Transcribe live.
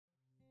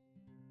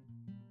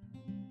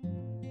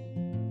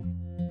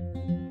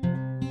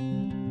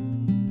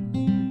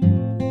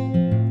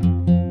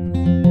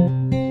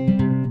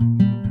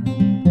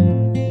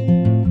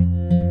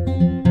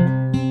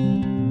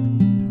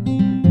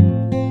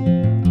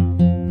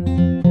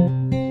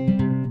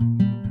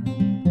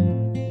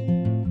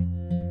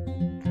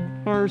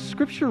Our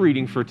scripture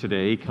reading for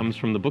today comes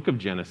from the book of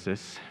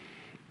Genesis,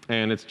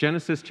 and it's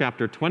Genesis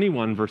chapter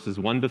 21, verses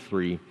 1 to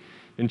 3,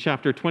 and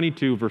chapter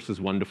 22,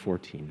 verses 1 to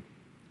 14.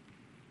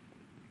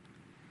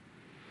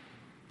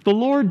 The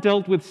Lord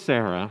dealt with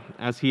Sarah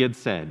as he had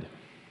said,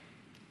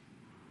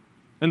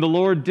 and the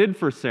Lord did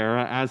for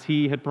Sarah as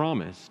he had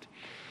promised.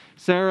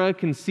 Sarah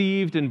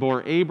conceived and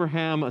bore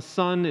Abraham a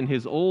son in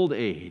his old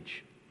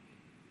age,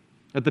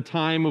 at the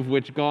time of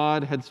which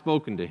God had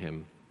spoken to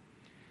him.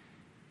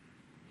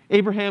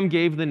 Abraham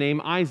gave the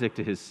name Isaac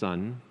to his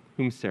son,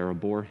 whom Sarah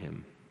bore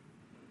him.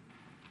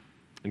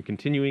 And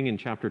continuing in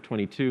chapter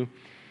 22,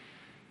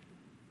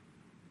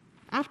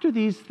 after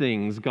these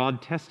things, God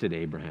tested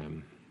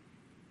Abraham.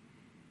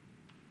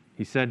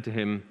 He said to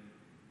him,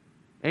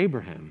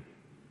 Abraham.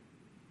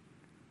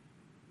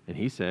 And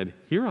he said,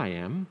 Here I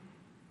am.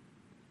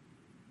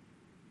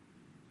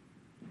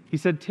 He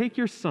said, Take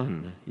your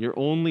son, your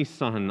only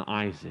son,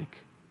 Isaac,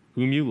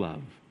 whom you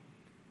love,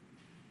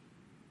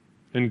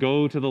 and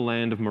go to the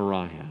land of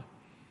Moriah,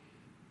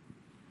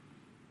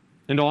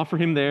 and offer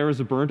him there as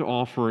a burnt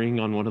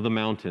offering on one of the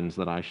mountains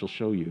that I shall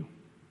show you.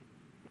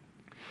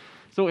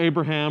 So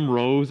Abraham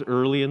rose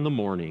early in the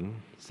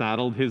morning,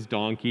 saddled his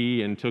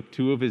donkey, and took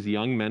 2 of his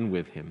young men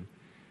with him,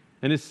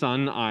 and his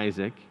son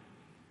Isaac.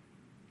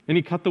 And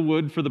he cut the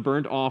wood for the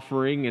burnt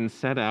offering and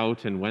set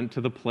out and went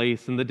to the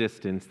place in the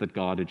distance that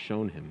God had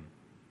shown him.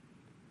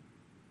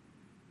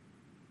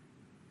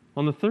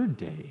 On the 3rd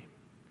day,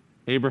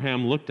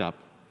 Abraham looked up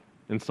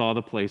and saw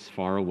the place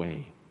far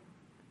away.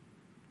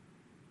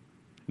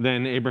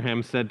 Then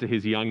Abraham said to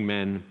his young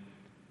men,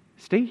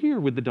 Stay here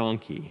with the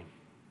donkey.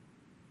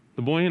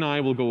 The boy and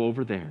I will go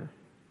over there.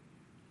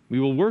 We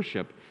will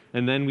worship,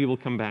 and then we will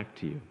come back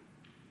to you.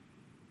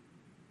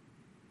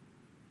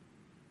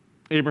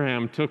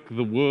 Abraham took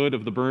the wood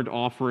of the burnt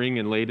offering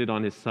and laid it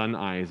on his son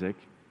Isaac,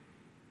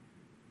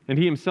 and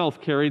he himself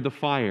carried the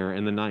fire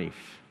and the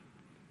knife.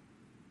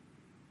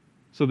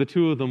 So the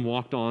 2 of them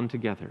walked on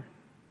together.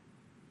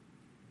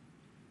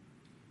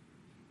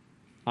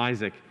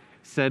 Isaac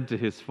said to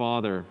his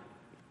father,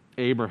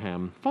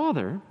 Abraham,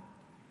 Father,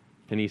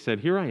 and he said,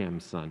 Here I am,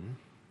 son.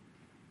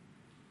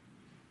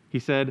 He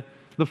said,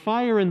 The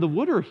fire and the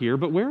wood are here,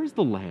 but where is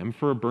the lamb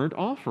for a burnt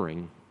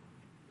offering?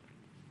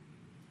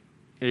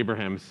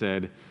 Abraham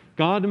said,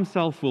 God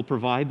himself will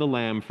provide the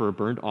lamb for a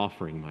burnt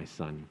offering, my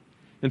son.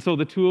 And so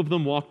the 2 of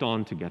them walked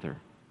on together.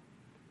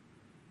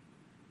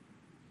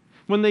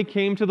 When they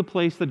came to the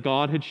place that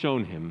God had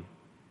shown him,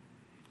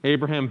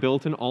 Abraham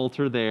built an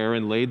altar there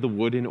and laid the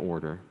wood in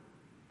order.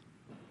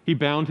 He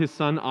bound his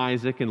son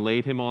Isaac and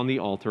laid him on the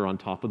altar on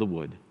top of the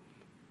wood.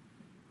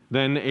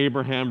 Then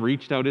Abraham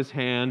reached out his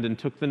hand and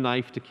took the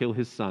knife to kill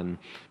his son.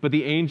 But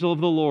the angel of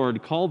the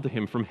Lord called to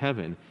him from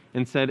heaven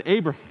and said,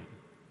 Abraham,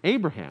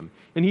 Abraham.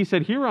 And he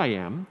said, Here I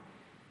am.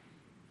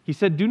 He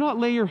said, Do not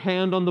lay your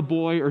hand on the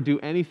boy or do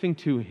anything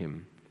to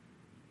him.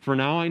 For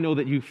now I know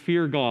that you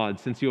fear God,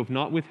 since you have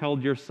not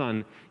withheld your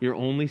son, your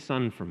only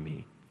son, from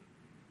me.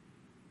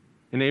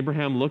 And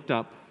Abraham looked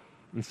up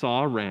and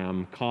saw a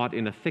ram caught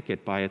in a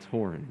thicket by its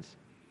horns.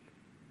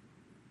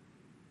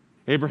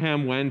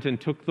 Abraham went and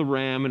took the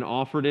ram and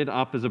offered it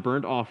up as a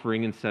burnt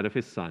offering instead of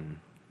his son.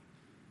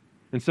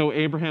 And so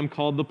Abraham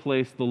called the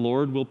place, The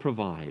Lord will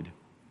provide.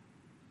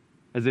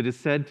 As it is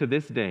said to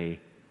this day,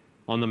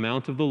 On the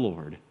mount of the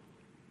Lord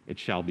it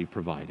shall be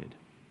provided.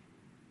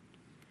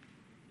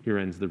 Here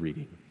ends the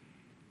reading.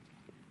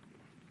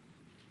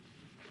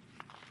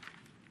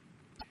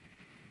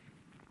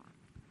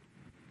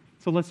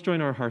 So let's join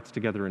our hearts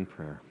together in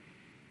prayer.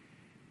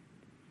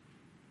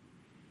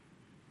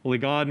 Holy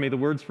God, may the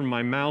words from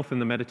my mouth and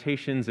the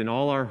meditations in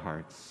all our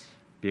hearts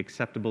be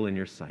acceptable in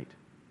your sight.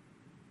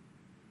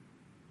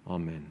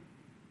 Amen.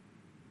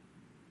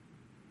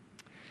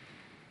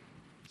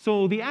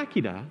 So the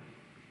Akedah,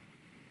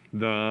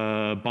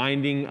 the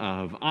binding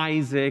of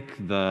Isaac,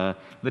 the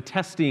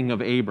testing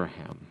of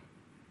Abraham,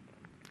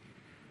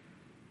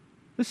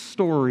 this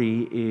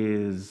story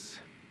is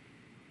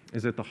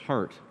at the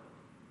heart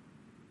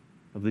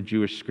of the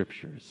Jewish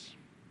scriptures.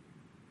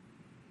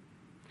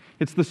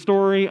 It's the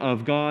story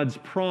of God's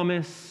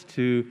promise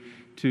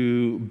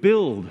to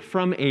build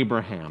from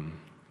Abraham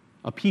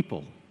a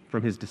people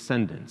from his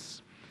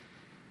descendants.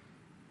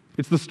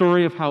 It's the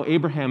story of how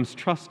Abraham's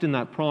trust in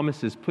that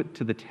promise is put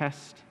to the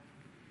test.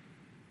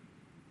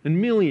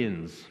 And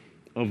millions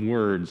of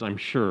words, I'm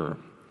sure,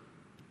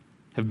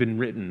 have been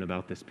written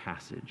about this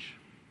passage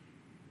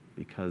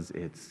because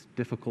it's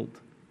difficult,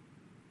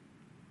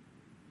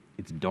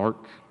 it's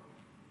dark,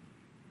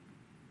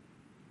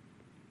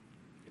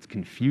 it's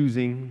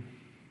confusing,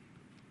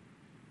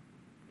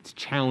 it's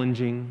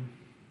challenging.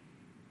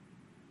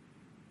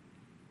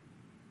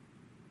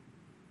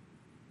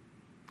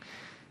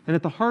 And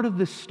at the heart of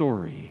this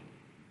story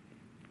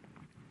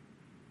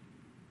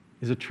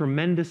is a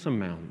tremendous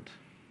amount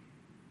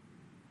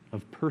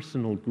of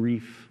personal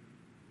grief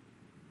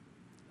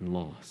and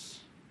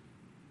loss.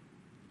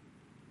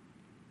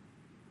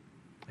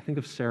 I think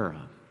of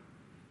Sarah.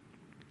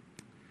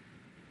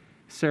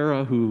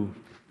 Sarah, who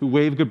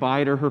waved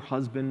goodbye to her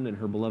husband and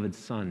her beloved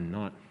son,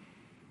 not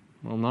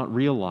while not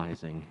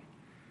realizing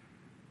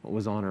what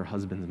was on her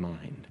husband's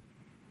mind.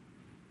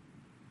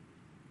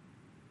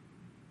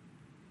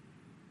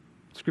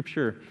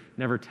 Scripture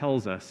never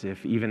tells us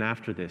if, even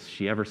after this,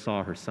 she ever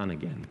saw her son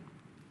again.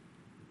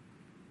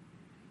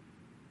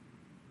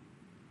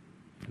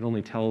 It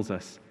only tells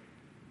us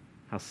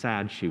how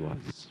sad she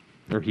was,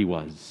 or he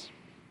was,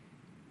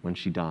 when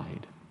she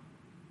died.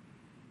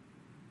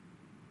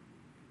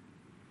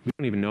 We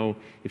don't even know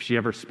if she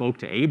ever spoke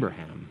to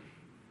Abraham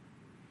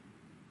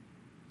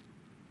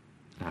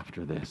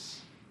after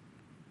this.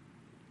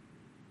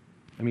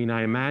 I mean,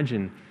 I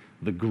imagine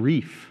the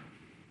grief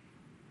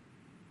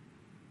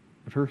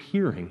of her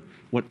hearing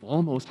what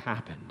almost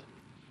happened.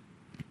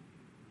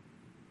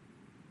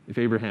 If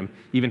Abraham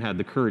even had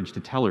the courage to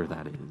tell her,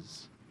 that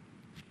is.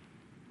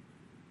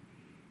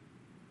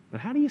 But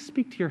how do you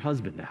speak to your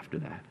husband after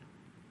that?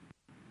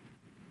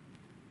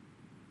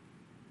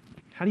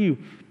 How do you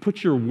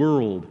put your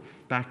world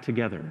back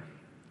together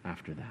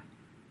after that?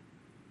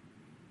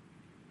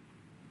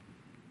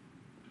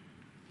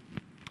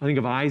 I think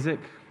of Isaac,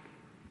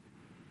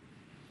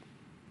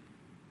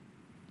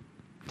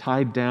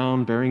 tied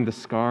down, bearing the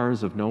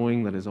scars of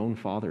knowing that his own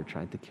father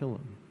tried to kill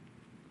him.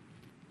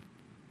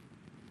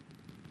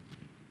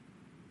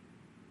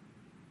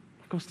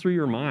 What goes through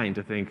your mind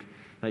to think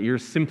that you're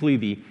simply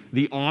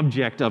the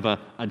object of a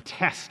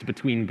test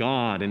between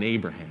God and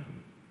Abraham?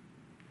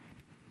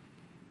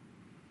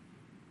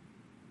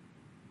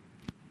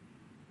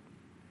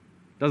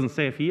 Doesn't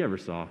say if he ever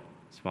saw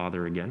his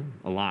father again,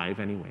 alive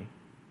anyway.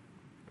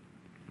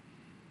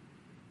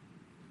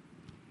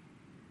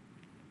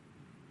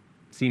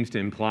 Seems to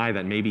imply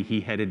that maybe he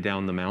headed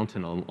down the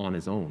mountain on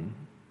his own.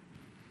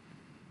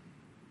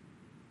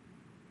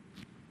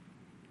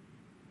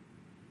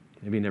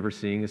 Maybe never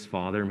seeing his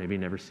father, maybe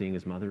never seeing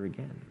his mother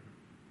again.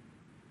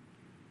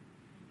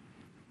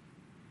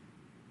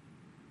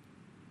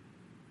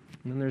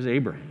 And then there's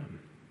Abraham.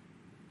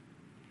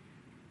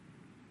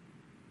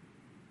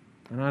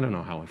 And I don't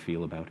know how I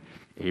feel about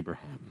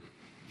Abraham.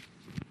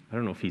 I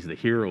don't know if he's the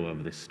hero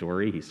of this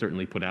story. He's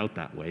certainly put out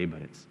that way,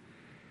 but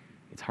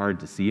it's hard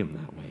to see him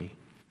that way.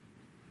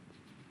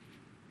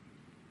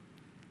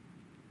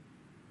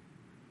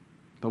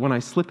 But when I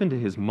slip into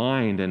his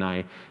mind and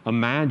I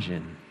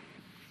imagine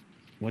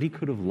what he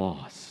could have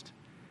lost,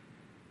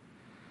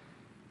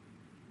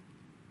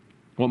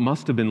 what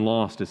must have been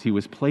lost as he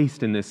was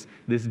placed in this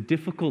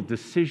difficult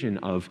decision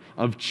of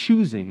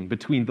choosing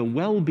between the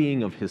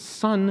well-being of his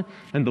son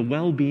and the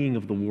well-being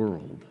of the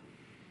world.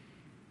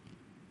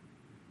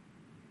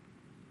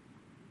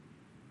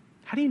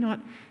 How do you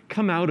not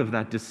come out of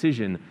that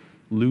decision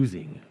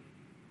losing?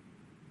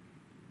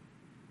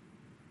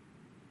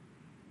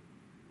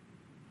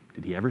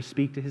 Did he ever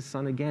speak to his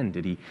son again?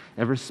 Did he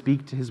ever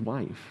speak to his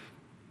wife?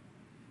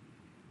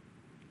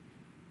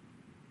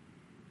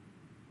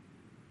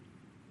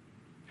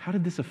 How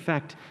did this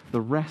affect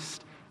the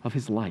rest of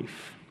his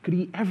life? Could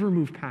he ever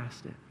move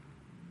past it?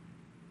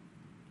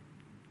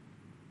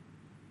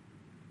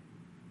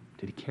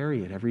 Did he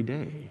carry it every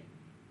day?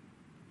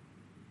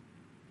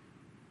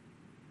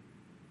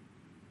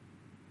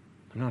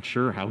 I'm not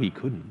sure how he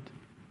couldn't.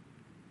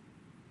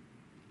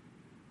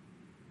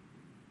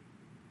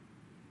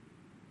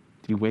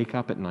 Did he wake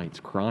up at nights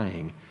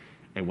crying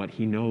at what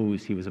he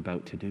knows he was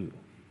about to do?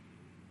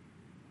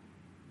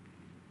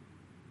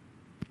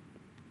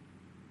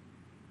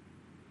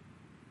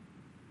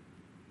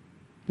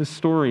 This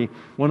story,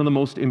 one of the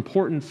most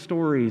important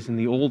stories in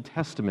the Old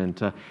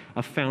Testament,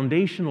 a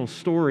foundational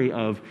story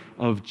of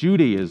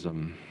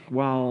Judaism.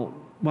 While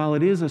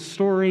it is a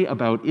story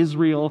about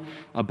Israel,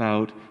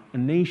 about a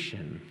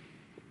nation,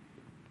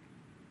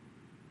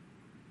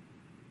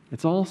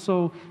 it's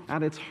also,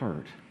 at its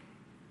heart,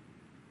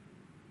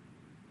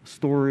 a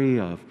story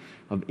of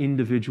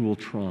individual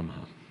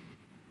trauma,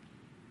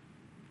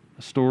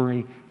 a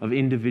story of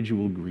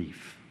individual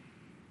grief,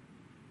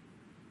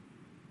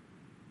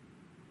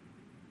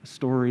 a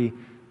story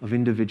of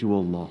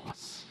individual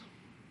loss.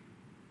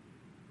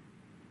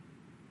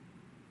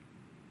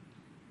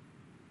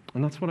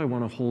 And that's what I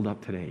want to hold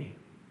up today.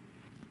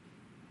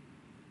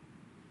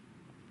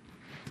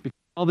 Because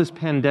all this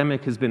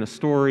pandemic has been a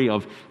story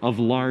of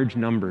large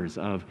numbers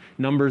of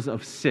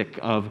sick,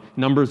 of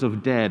numbers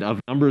of dead,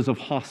 of numbers of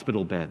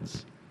hospital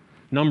beds,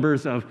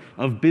 numbers of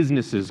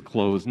businesses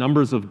closed,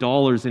 numbers of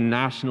dollars in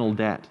national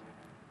debt.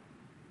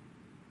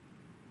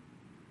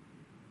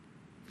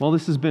 Well,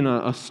 this has been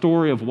a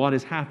story of what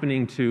is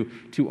happening to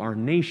our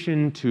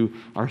nation, to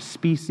our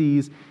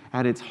species.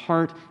 At its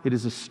heart, it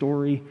is a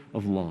story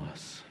of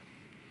loss.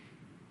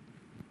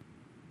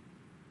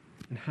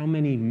 And how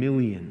many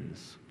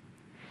millions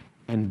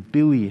and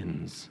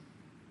billions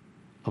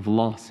of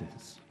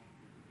losses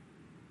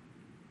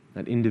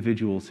that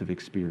individuals have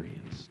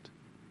experienced.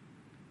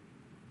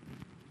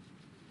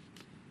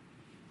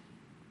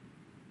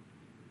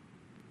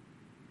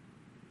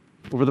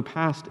 Over the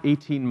past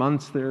 18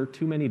 months, there are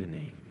too many to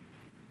name.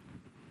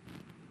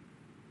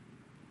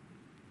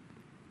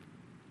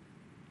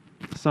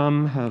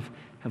 Some have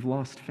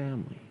lost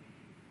family.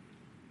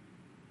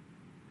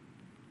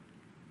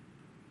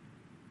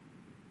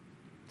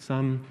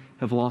 Some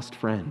have lost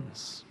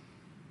friends.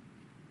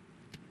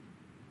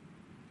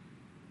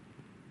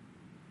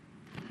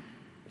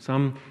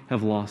 Some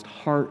have lost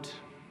heart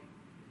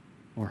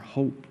or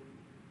hope.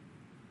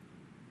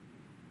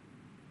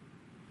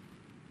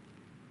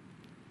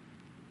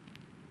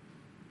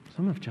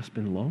 Some have just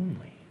been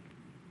lonely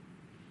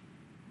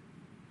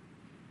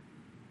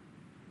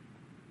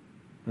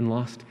and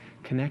lost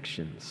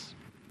connections.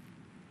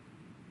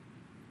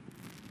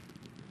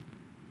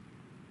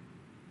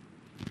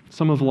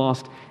 Some have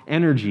lost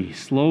energy,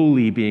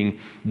 slowly being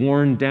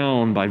worn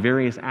down by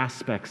various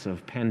aspects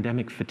of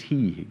pandemic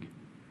fatigue,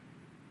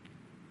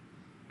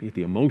 be it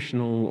the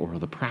emotional or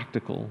the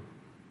practical.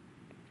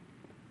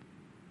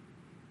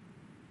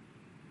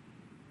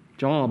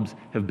 Jobs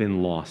have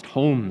been lost,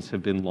 homes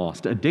have been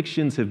lost,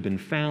 addictions have been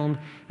found,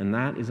 and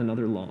that is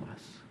another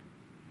loss.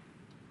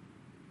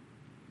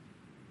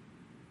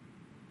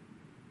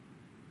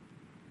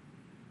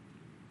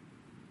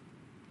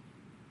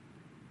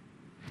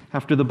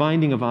 After the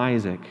binding of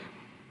Isaac,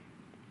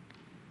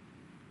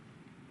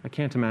 I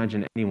can't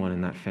imagine anyone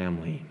in that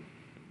family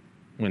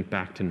went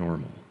back to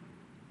normal.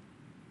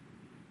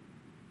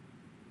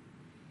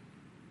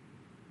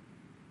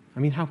 I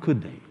mean, how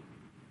could they?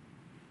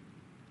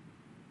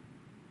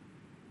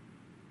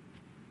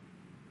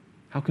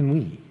 How can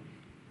we?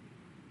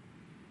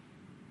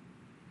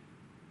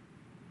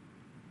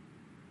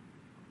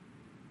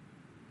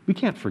 We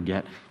can't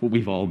forget what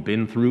we've all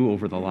been through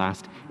over the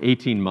last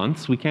 18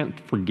 months. We can't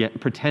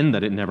pretend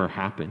that it never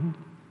happened.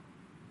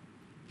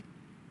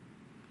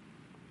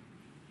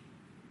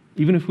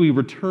 Even if we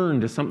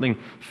return to something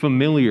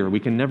familiar, we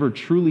can never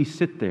truly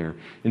sit there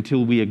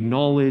until we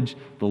acknowledge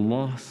the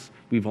loss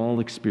we've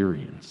all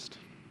experienced.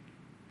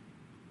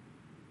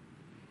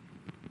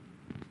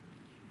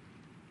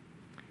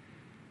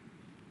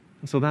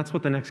 And so that's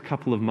what the next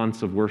couple of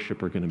months of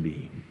worship are going to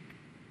be.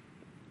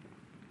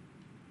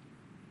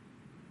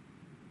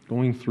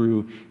 Going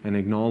through and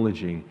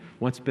acknowledging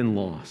what's been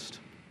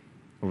lost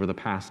over the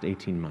past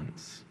 18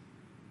 months.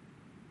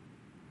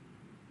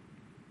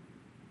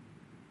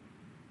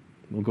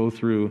 We'll go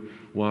through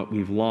what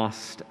we've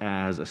lost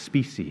as a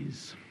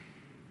species,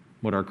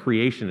 what our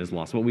creation has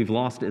lost, what we've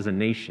lost as a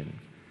nation,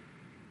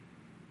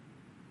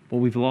 what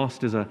we've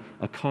lost as a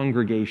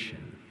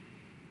congregation.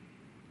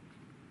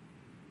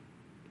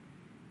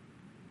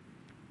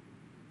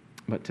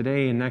 But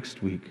today and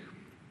next week,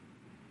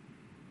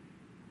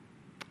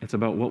 it's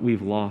about what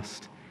we've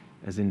lost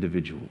as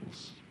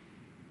individuals.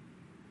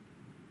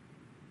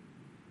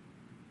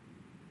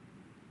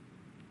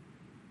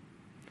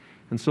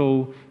 And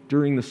so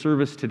during the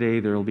service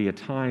today, there will be a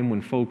time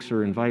when folks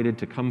are invited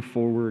to come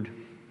forward,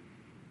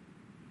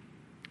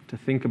 to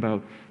think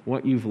about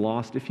what you've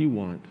lost if you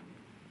want,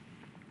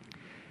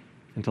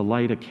 and to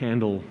light a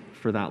candle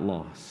for that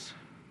loss.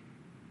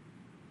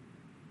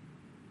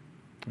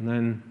 And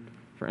then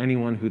for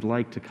anyone who'd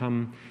like to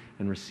come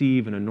and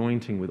receive an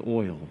anointing with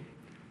oil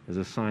as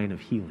a sign of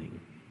healing.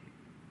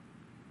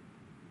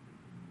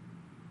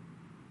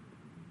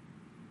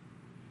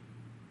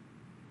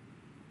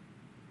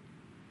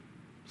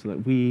 So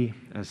that we,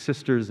 as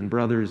sisters and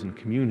brothers and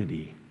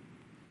community,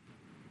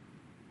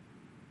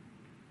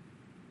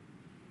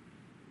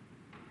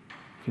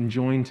 can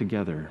join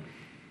together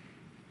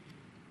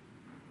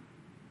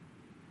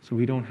so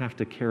we don't have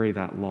to carry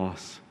that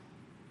loss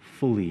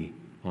fully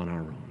on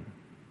our own.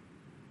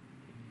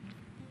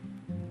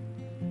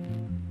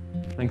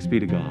 Thanks be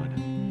to God.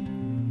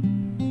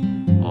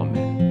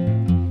 Amen.